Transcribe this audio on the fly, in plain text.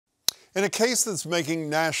In a case that's making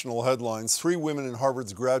national headlines, 3 women in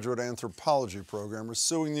Harvard's graduate anthropology program are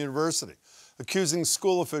suing the university, accusing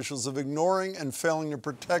school officials of ignoring and failing to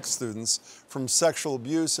protect students from sexual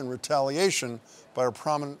abuse and retaliation by a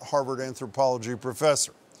prominent Harvard anthropology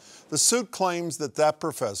professor. The suit claims that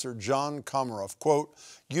professor, John Komaroff, quote,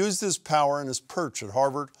 used his power and his perch at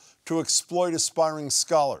Harvard to exploit aspiring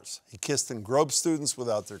scholars. He kissed and groped students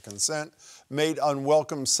without their consent, made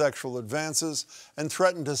unwelcome sexual advances, and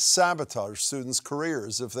threatened to sabotage students'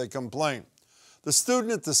 careers if they complained. The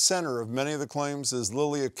student at the center of many of the claims is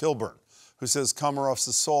Lilia Kilburn, who says Komaroff's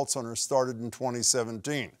assaults on her started in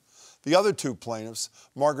 2017. The other 2 plaintiffs,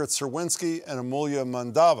 Margaret Czerwienski and Amulya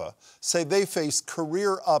Mandava, say they faced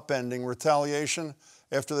career upending retaliation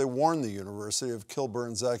after they warned the university of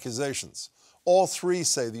Kilburn's accusations. All 3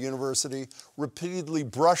 say the university repeatedly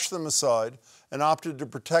brushed them aside and opted to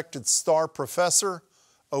protect its star professor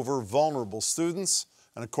over vulnerable students.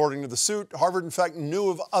 And according to the suit, Harvard, in fact, knew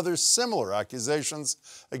of other similar accusations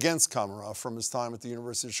against Komaroff from his time at the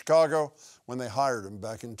University of Chicago when they hired him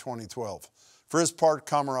back in 2012. For his part,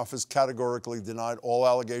 Komaroff has categorically denied all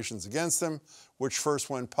allegations against him, which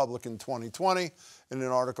first went public in 2020 in an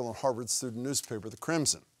article in Harvard's student newspaper, The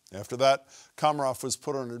Crimson. After that, Komaroff was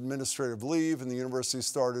put on administrative leave and the university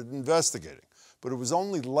started investigating. But it was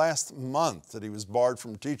only last month that he was barred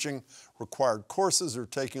from teaching required courses or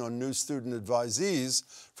taking on new student advisees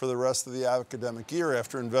for the rest of the academic year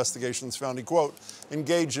after investigations found he, quote,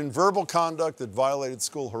 engaged in verbal conduct that violated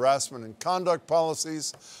school harassment and conduct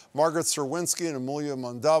policies. Margaret Czerwienski and Amulya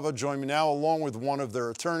Mandava join me now, along with one of their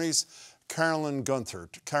attorneys, Carolin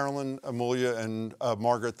Guentert. Carolin, Amulya, and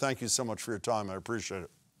Margaret, thank you so much for your time. I appreciate it.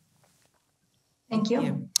 Thank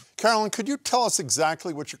you. Carolin, could you tell us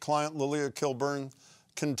exactly what your client, Lilia Kilburn,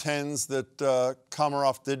 contends that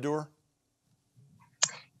Komaroff did to her?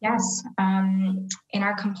 Yes. In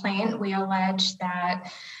our complaint, we allege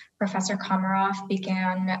that Professor Komaroff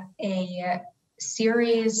began a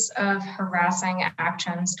series of harassing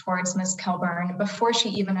actions towards Ms. Kilburn before she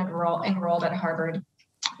even enrolled at Harvard.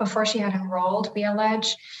 Before she had enrolled, we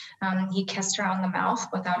allege, he kissed her on the mouth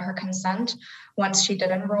without her consent. Once she did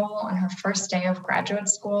enroll on her first day of graduate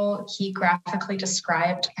school, he graphically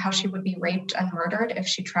described how she would be raped and murdered if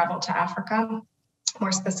she traveled to Africa,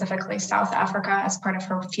 more specifically South Africa, as part of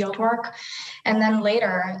her fieldwork. And then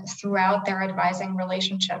later, throughout their advising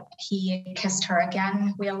relationship, he kissed her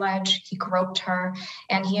again, we allege, he groped her,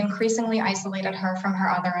 and he increasingly isolated her from her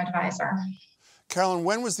other advisor. Carolin,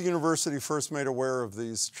 when was the university first made aware of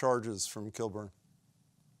these charges from Kilburn?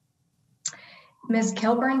 Ms.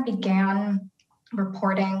 Kilburn began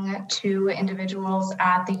reporting to individuals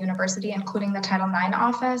at the university, including the Title IX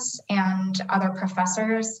office and other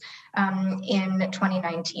professors, in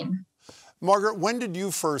 2019. Margaret, when did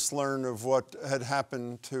you first learn of what had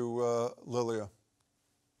happened to Lilia?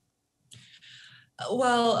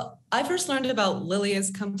 Well, I first learned about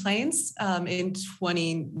Lilia's complaints in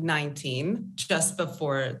 2019, just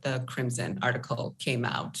before the Crimson article came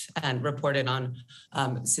out and reported on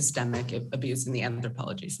systemic abuse in the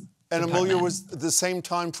anthropology And department. Amulya, was the same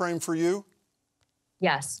time frame for you?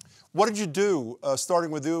 Yes. What did you do,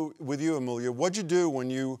 starting with you, Amulya, what did you do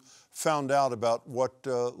when you found out about what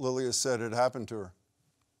Lilia said had happened to her?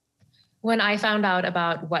 When I found out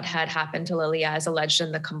about what had happened to Lilia as alleged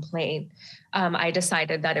in the complaint, I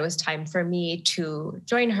decided that it was time for me to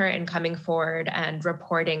join her in coming forward and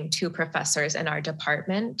reporting to professors in our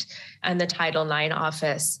department and the Title IX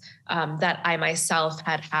office that I myself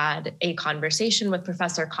had a conversation with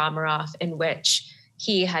Professor Komaroff in which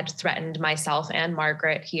he had threatened myself and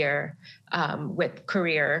Margaret here with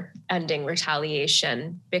career-ending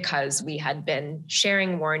retaliation because we had been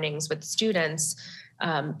sharing warnings with students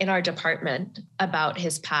in our department about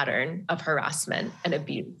his pattern of harassment and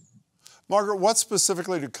abuse. Margaret, what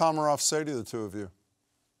specifically did Komaroff say to the 2 of you?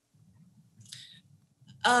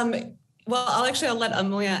 Well, I'll let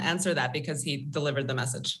Amulya answer that because he delivered the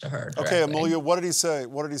message to her directly. Okay, Amulya, what did he say?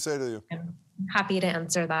 What did he say to you? I'm happy to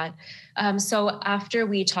answer that. So after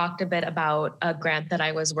we talked a bit about a grant that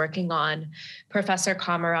I was working on, Professor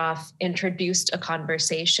Komaroff introduced a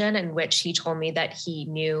conversation in which he told me that he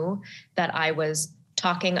knew that I was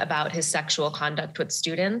talking about his sexual conduct with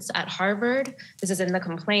students at Harvard. This is in the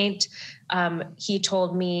complaint. He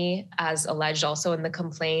told me, as alleged also in the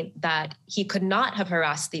complaint, that he could not have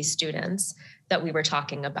harassed these students that we were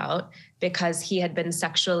talking about because he had been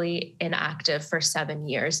sexually inactive for 7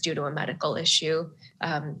 years due to a medical issue.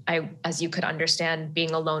 As you could understand,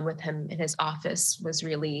 being alone with him in his office was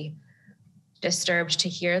really disturbed to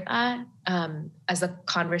hear that. As the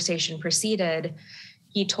conversation proceeded,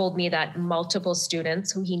 he told me that multiple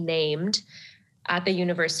students who he named at the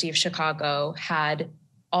University of Chicago had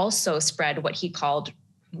also spread what he called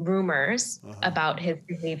rumors about his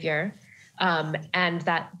behavior, and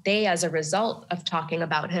that they, as a result of talking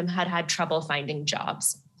about him, had had trouble finding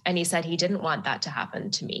jobs. And he said he didn't want that to happen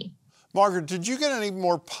to me. Margaret, did you get any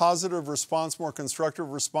more positive response, more constructive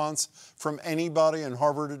response from anybody in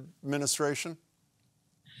Harvard administration?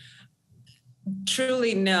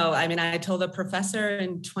 Truly, no. I mean, I told a professor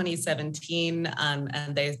in 2017,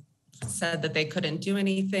 and they said that they couldn't do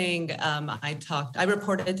anything. I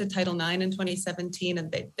reported to Title IX in 2017,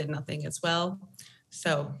 and they did nothing as well.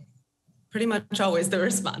 So pretty much always the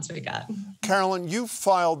response we got. Carolin, you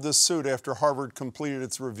filed this suit after Harvard completed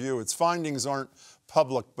its review. Its findings aren't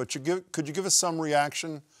public, but could you give us some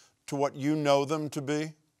reaction to what you know them to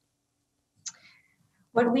be?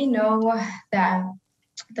 What we know that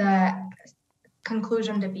the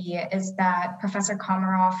conclusion to be is that Professor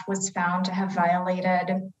Komaroff was found to have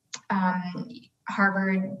violated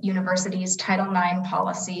Harvard University's Title IX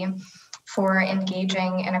policy for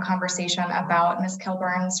engaging in a conversation about Ms.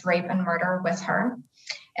 Kilburn's rape and murder with her.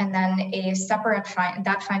 And then a separate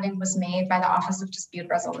that finding was made by the Office of Dispute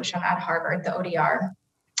Resolution at Harvard, the ODR.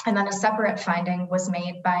 And then a separate finding was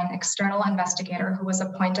made by an external investigator who was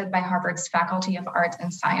appointed by Harvard's Faculty of Arts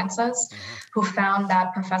and Sciences, who found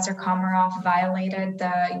that Professor Komaroff violated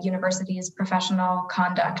the university's professional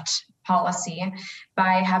conduct policy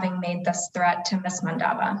by having made this threat to Ms.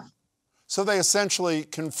 Mandava. So they essentially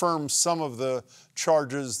confirmed some of the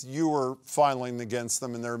charges you were filing against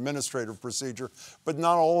them in their administrative procedure, but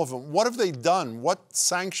not all of them. What have they done? What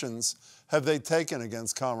sanctions have they taken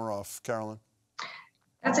against Komaroff, Carolin?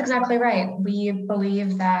 That's exactly right. We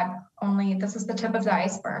believe that this is the tip of the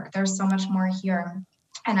iceberg. There's so much more here.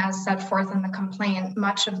 And as set forth in the complaint,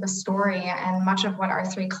 much of the story and much of what our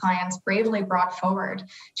three clients bravely brought forward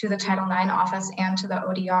to the Title IX office and to the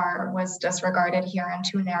ODR was disregarded here, and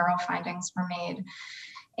two narrow findings were made.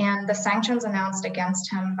 And the sanctions announced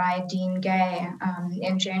against him by Dean Gay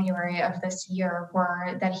in January of this year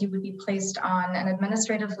were that he would be placed on an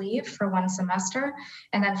administrative leave for one semester,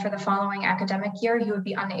 and then for the following academic year, he would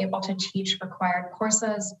be unable to teach required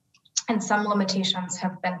courses. And some limitations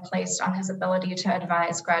have been placed on his ability to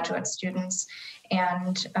advise graduate students.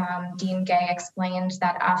 And Dean Gay explained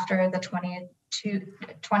that after the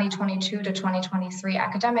 2022 to 2023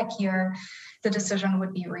 academic year, the decision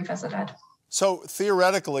would be revisited. So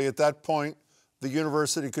theoretically, at that point, the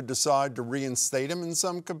university could decide to reinstate him in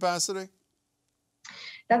some capacity?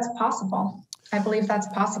 That's possible. I believe that's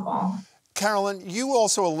possible. Carolin, you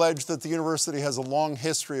also allege that the university has a long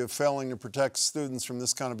history of failing to protect students from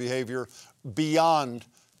this kind of behavior beyond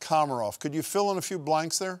Komaroff. Could you fill in a few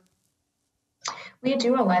blanks there? We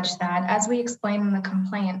do allege that. As we explain in the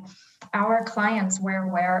complaint, our clients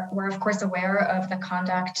were of course aware of the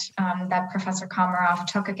conduct that Professor Komaroff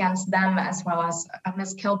took against them as well as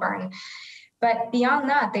Ms. Kilburn. But beyond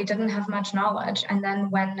that, they didn't have much knowledge. And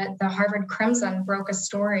then when the Harvard Crimson broke a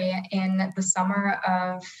story in the summer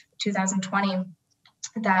of 2020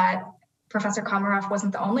 that Professor Komaroff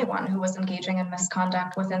wasn't the only one who was engaging in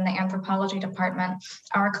misconduct within the anthropology department,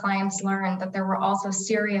 our clients learned that there were also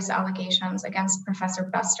serious allegations against Professor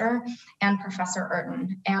Bester and Professor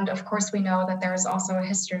Urton. And of course, we know that there is also a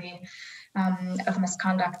history of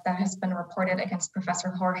misconduct that has been reported against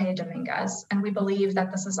Professor Jorge Dominguez. And we believe that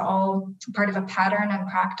this is all part of a pattern and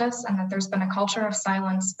practice, and that there's been a culture of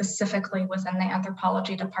silence specifically within the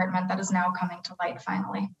anthropology department that is now coming to light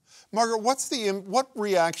finally. Margaret, what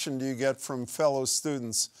reaction do you get from fellow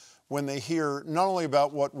students when they hear not only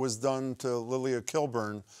about what was done to Lilia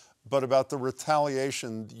Kilburn, but about the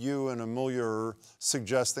retaliation you and Amulya are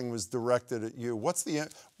suggesting was directed at you? What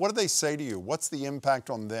do they say to you? What's the impact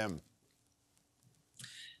on them?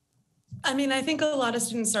 I mean, I think a lot of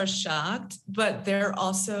students are shocked, but they're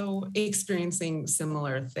also experiencing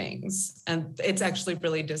similar things. And it's actually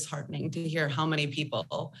really disheartening to hear how many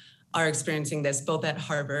people are experiencing this, both at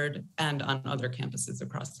Harvard and on other campuses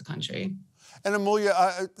across the country. And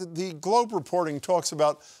Amulya, the Globe reporting talks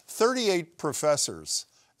about 38 professors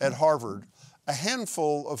at Harvard, a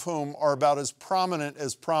handful of whom are about as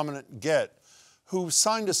prominent get, who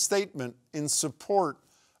signed a statement in support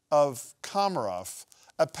of Komaroff,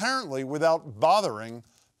 apparently without bothering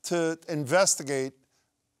to investigate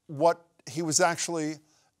what he was actually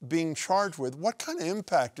being charged with. What kind of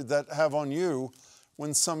impact did that have on you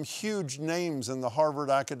when some huge names in the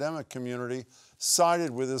Harvard academic community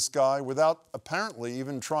sided with this guy without apparently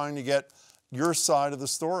even trying to get your side of the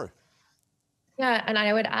story? Yeah, and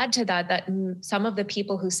I would add to that that some of the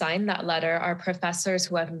people who signed that letter are professors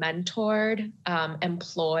who have mentored,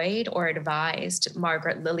 employed, or advised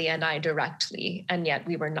Margaret, Lily, and I directly, and yet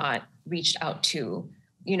we were not reached out to,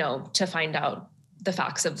 to find out the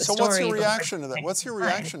facts of the story. So what's your reaction to that? What's your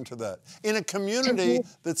reaction to that? In a community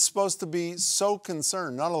that's supposed to be so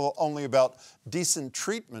concerned, not only about decent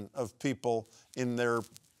treatment of people in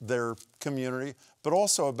their community, but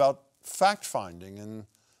also about fact-finding and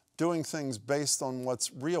doing things based on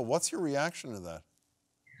what's real. What's your reaction to that?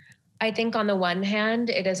 I think on the one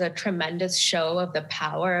hand, it is a tremendous show of the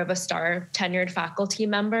power of a star tenured faculty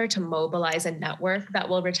member to mobilize a network that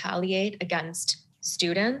will retaliate against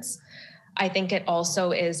students. I think it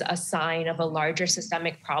also is a sign of a larger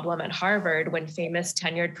systemic problem at Harvard when famous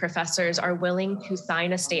tenured professors are willing to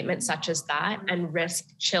sign a statement such as that and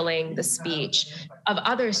risk chilling the speech of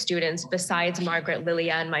other students besides Margaret,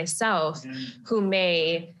 Lilia, and myself, who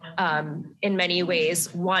may, in many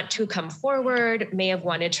ways, want to come forward, may have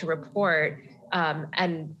wanted to report,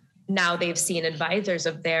 and now they've seen advisors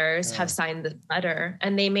of theirs have signed the letter,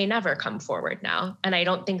 and they may never come forward now. And I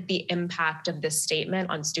don't think the impact of this statement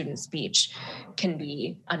on student speech can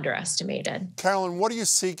be underestimated. Carolin, what are you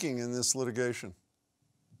seeking in this litigation?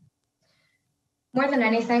 More than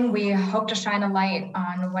anything, we hope to shine a light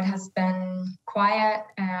on what has been quiet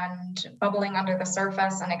and bubbling under the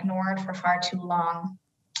surface and ignored for far too long.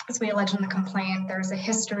 As we allege in the complaint, there's a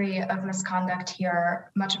history of misconduct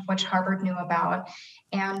here, much of which Harvard knew about.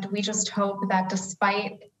 And we just hope that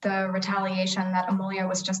despite the retaliation that Amulya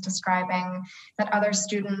was just describing, that other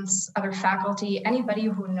students, other faculty, anybody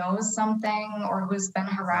who knows something or who's been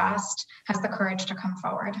harassed has the courage to come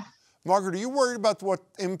forward. Margaret, are you worried about what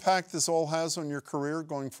impact this all has on your career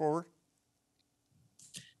going forward?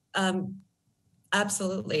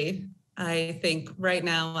 Absolutely. I think right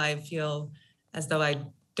now I feel as though I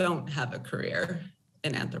don't have a career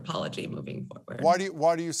in anthropology moving forward.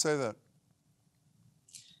 Why do you say that?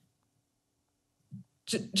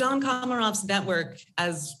 John Komaroff's network,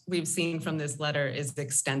 as we've seen from this letter, is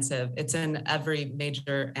extensive. It's in every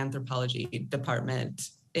major anthropology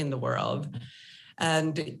department in the world.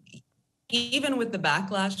 And even with the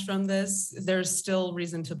backlash from this, there's still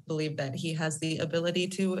reason to believe that he has the ability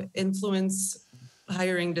to influence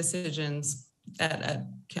hiring decisions at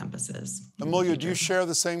campuses. Amulya, do you share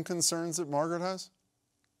the same concerns that Margaret has?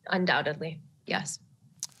 Undoubtedly, yes.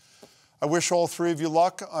 I wish all three of you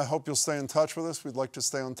luck. I hope you'll stay in touch with us. We'd like to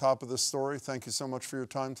stay on top of this story. Thank you so much for your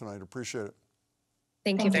time tonight. Appreciate it.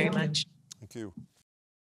 Thank you very much. Thank you.